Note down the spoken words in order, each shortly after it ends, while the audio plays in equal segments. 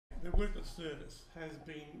The Worklet service has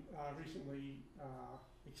been recently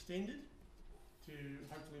extended to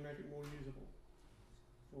hopefully make it more usable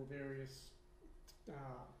for various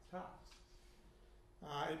tasks.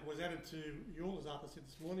 It was added to YAWL, as Arthur said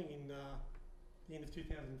this morning, in the end of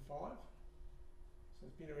 2005. So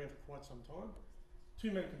it's been around for quite some time.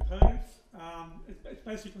 Two main components. It's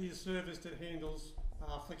basically a service that handles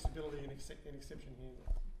flexibility and exception handling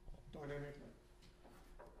dynamically.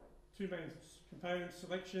 Two main components: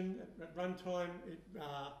 selection at runtime. It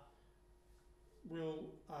will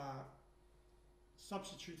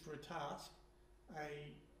substitute for a task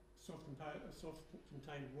a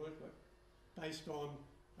self-contained worklet based on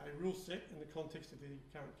a rule set in the context of the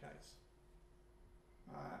current case.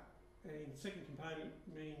 And the second component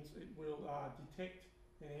means it will detect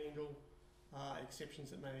and handle exceptions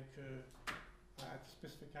that may occur at the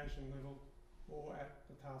specification level or at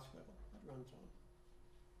the task level at runtime.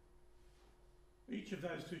 Each of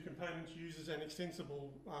those two components uses an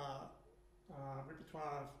extensible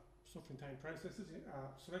repertoire of self-contained processes.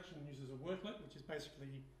 Selection uses a worklet, which is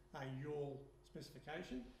basically a YAWL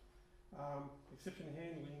specification. Exception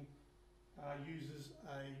handling uses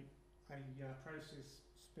a process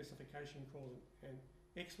specification called an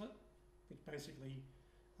XLET, which basically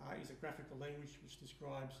is a graphical language which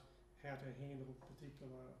describes how to handle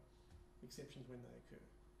particular exceptions when they occur.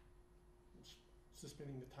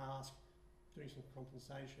 Suspending the task, doing some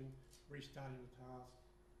compensation, restarting the task,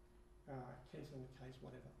 cancelling the case,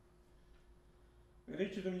 whatever. And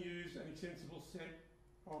each of them use an extensible set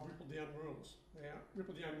of ripple-down rules. Now,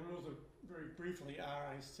 ripple-down rules very briefly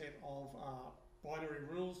are a set of binary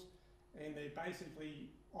rules, and they're basically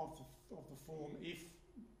of the form if,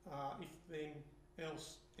 then,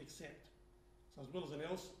 else, except. So as well as an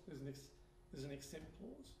else, there's an except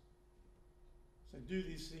clause. So do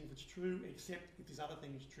this thing if it's true, except if this other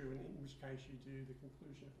thing is true, and in which case you do the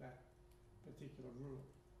conclusion of that particular rule.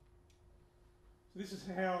 So this is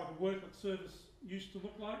how the worklet service used to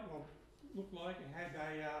look like. Well, it had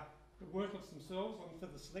the worklets themselves for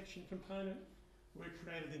the selection component were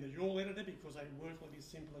created in the YAWL editor, because a worklet is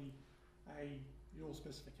simply a YAWL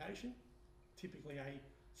specification, typically a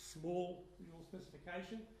small YAWL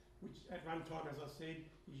specification, which at runtime, as I said,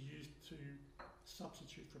 is used to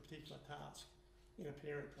substitute for a particular task in a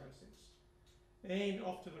parent process. And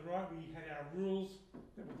off to the right, we had our rules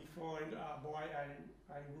that were defined by a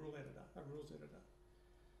rules editor.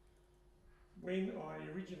 When I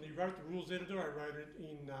originally wrote the rules editor, I wrote it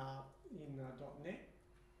in .NET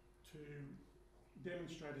to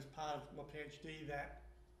demonstrate as part of my PhD that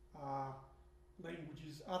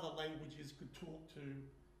other languages could talk to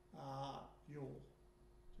YAWL.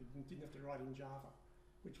 So you didn't have to write in Java,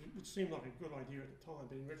 which seemed like a good idea at the time,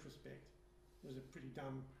 but in retrospect, it was a pretty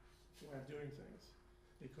dumb way of doing things,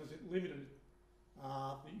 because it limited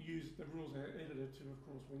the rules editor to, of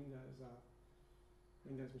course, Windows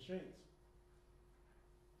machines.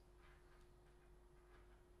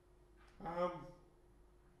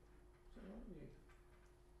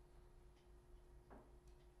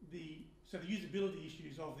 So the usability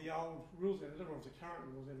issues of the old rules editor, or of the current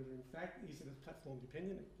rules editor, in fact, is that it's platform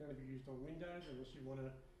dependent. It can only be used on Windows unless you want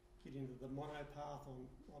to get into the mono path on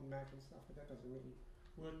Mac and stuff, but that doesn't really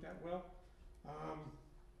work that well.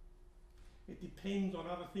 It depends on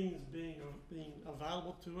other things being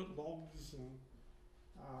available to it, logs and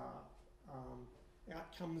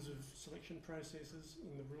outcomes of selection processes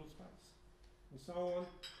in the rule space, and so on.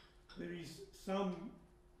 There is some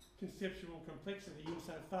conceptual complexity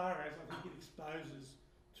insofar as I think it exposes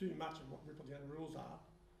too much of what ripple-down rules are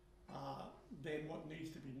than what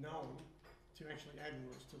needs to be known to actually add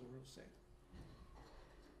rules to the rule set.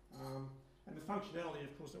 And the functionality,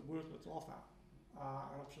 of course, that worklets offer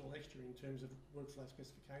are an optional extra in terms of workflow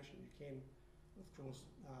specification. You can, of course,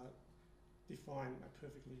 define a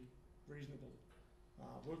perfectly reasonable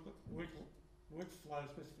workflow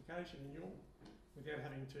specification in YAWL without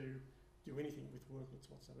having to do anything with worklets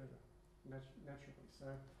whatsoever, naturally. So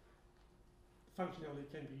the functionality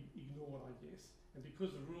can be ignored, I guess. And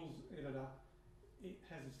because the rules editor it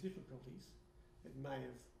has its difficulties, it may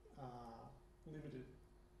have limited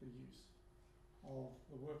the use of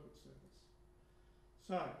the worklet service.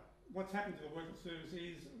 So what's happened to the worklet service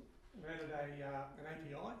is we've added an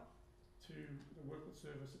API to the worklet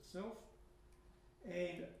service itself,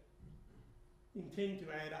 and intend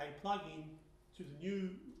to add a plugin to the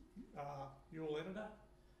new YAWL editor,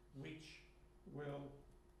 which will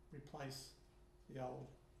replace the old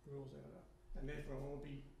rules editor, and therefore will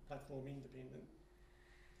be platform independent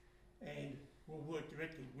and will work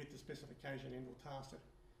directly with the specification and or task that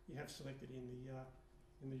you have selected in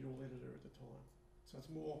the YAWL editor at the time. So it's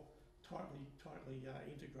more tightly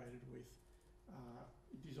integrated with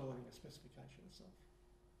designing a specification itself.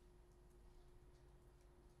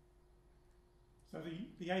 So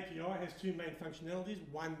the API has two main functionalities,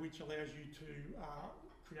 one which allows you to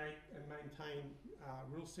create and maintain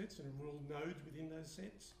rule sets and rule nodes within those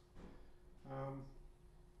sets.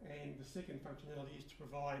 And the second functionality is to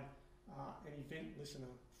provide an event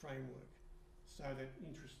listener framework so that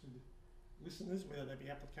interested listeners, whether they be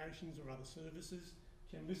applications or other services,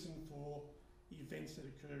 can listen for events that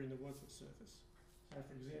occur in the worklet service. So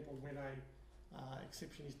for example, when a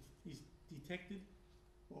exception is detected,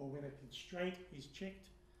 or when a constraint is checked,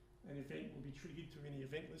 an event will be triggered to any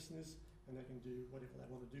event listeners and they can do whatever they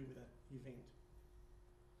want to do with that event.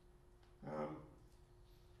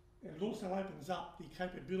 And it also opens up the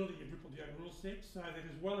capability of Ripple-down rule sets so that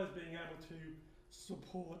as well as being able to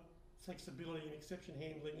support flexibility and exception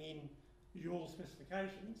handling in YAWL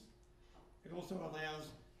specifications, it also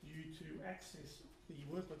allows you to access the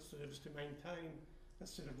worklet service to maintain a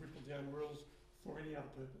set of Ripple-down rules for any other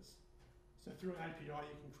purpose. So through an API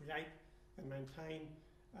you can create and maintain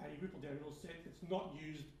a Ripple-down rule set that's not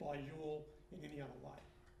used by YAWL in any other way.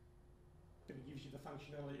 But it gives you the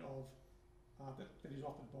functionality of that is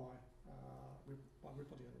offered by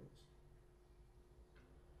Ripple-down rules.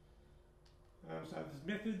 So there's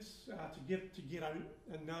methods to get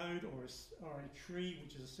a node or a tree,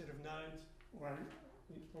 which is a set of nodes,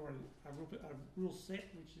 or a rule set,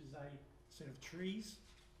 which is a set of trees,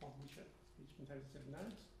 of which contains a set of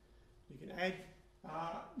nodes. You can add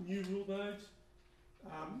new rule nodes.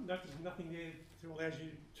 Note there's nothing there that allows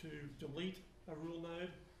you to delete a rule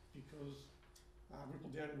node because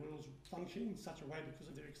Ripple-down rules function in such a way because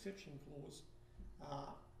of their exception clause.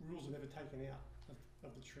 Rules are never taken out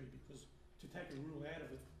of the tree because to take a rule node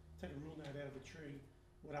out of the tree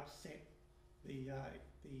would upset the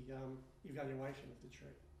evaluation of the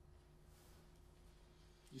tree.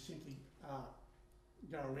 You simply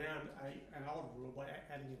go around an old rule by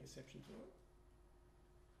adding an exception to it.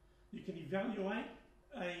 You can evaluate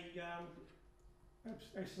a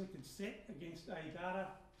selected set against a data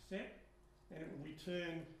set and it will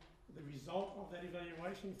return the result of that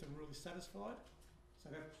evaluation if the rule is satisfied. So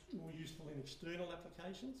that's more useful in external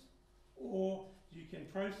applications. Or you can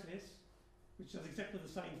process, which does exactly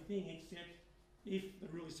the same thing except if the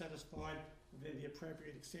rule is satisfied, then the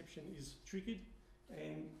appropriate exception is triggered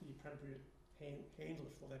and the appropriate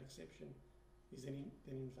handler for that exception is then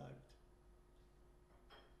invoked.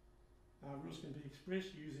 Rules can be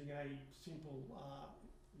expressed using a simple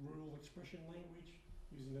rule expression language,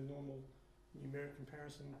 using the normal numeric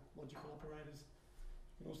comparison logical operators.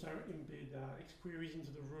 You can also embed X-queries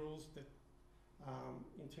into the rules that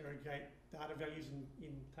interrogate data values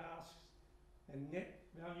in tasks and net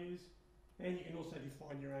values, and you can also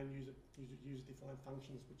define your own user-defined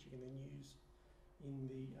functions which you can then use in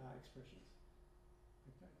the expressions.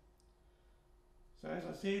 Okay. So as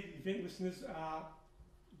I said, event listeners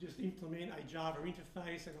just implement a Java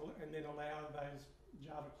interface and then allow those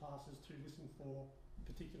Java classes to listen for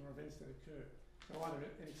particular events that occur. So either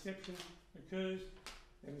an exception occurs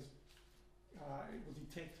and it will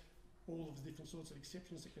detect all of the different sorts of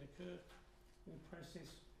exceptions that can occur in the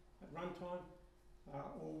process at runtime,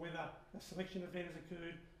 or whether a selection event has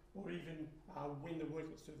occurred, or even when the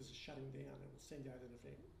worklet service is shutting down, it will send out an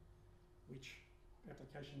event, which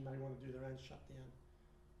application may want to do their own shutdown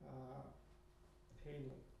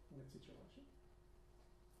handling in that situation.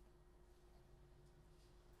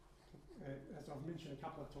 As I've mentioned a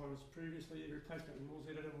couple of times previously, the replacement rules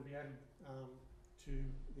editor will be added to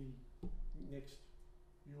the next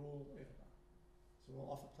YAWL editor. So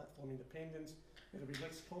we'll offer platform independence. It'll be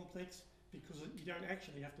less complex because you don't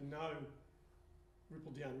actually have to know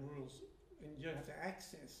Ripple-down rules and you don't have to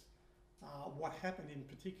access what happened in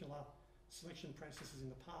particular selection processes in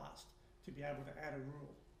the past to be able to add a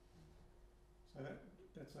rule. So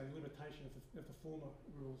that's a limitation of the former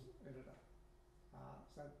rules editor.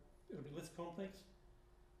 So it'll be less complex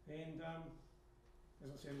and as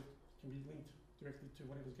I said, it can be linked directly to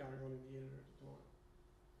whatever's going on in the editor at the time.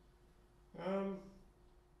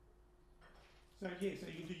 So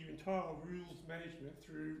you can do your entire rules management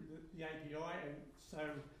through the API, and so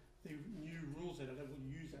the new rules editor will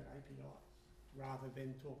use that API rather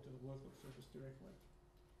than talk to the worklet service directly.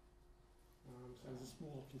 So there's a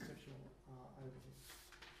small conceptual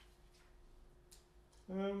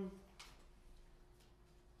overhead.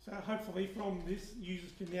 So hopefully from this,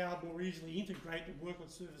 users can now more easily integrate the worklet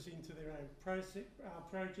service into their own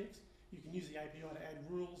projects. You can use the API to add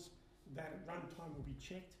rules that at runtime will be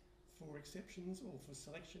checked for exceptions or for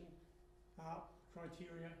selection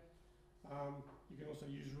criteria. You can also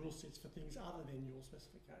use rule sets for things other than your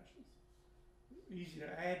specifications. Easy to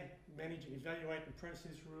add, manage and evaluate and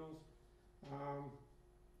process rules,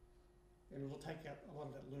 and it will take out a lot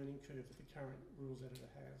of that learning curve that the current rules editor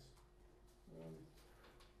has.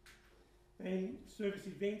 And service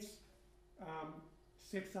events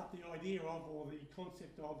sets up the idea of, or the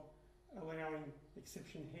concept of, allowing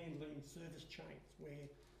exception handling service chains,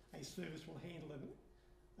 where a service will handle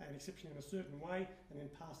an exception in a certain way and then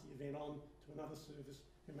pass the event on to another service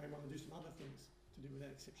who may want to do some other things to do with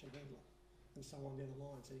that exception handler, and so on down the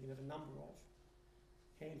line. So you can have a number of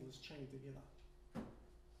handlers chained together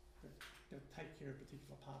that take care of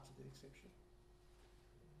particular parts of the exception.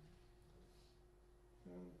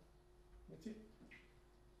 That's it.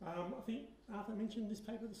 I think Arthur mentioned this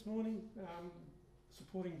paper this morning.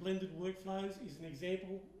 Supporting blended workflows is an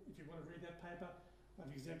example, if you want to read that paper, of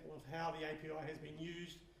an example of how the API has been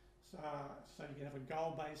used. So you can have a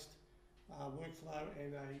goal-based workflow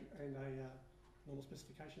and a normal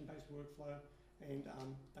specification-based workflow, and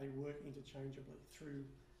they work interchangeably through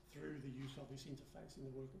the use of this interface in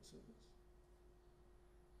the worklet service.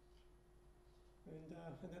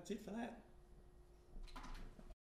 And that's it for that.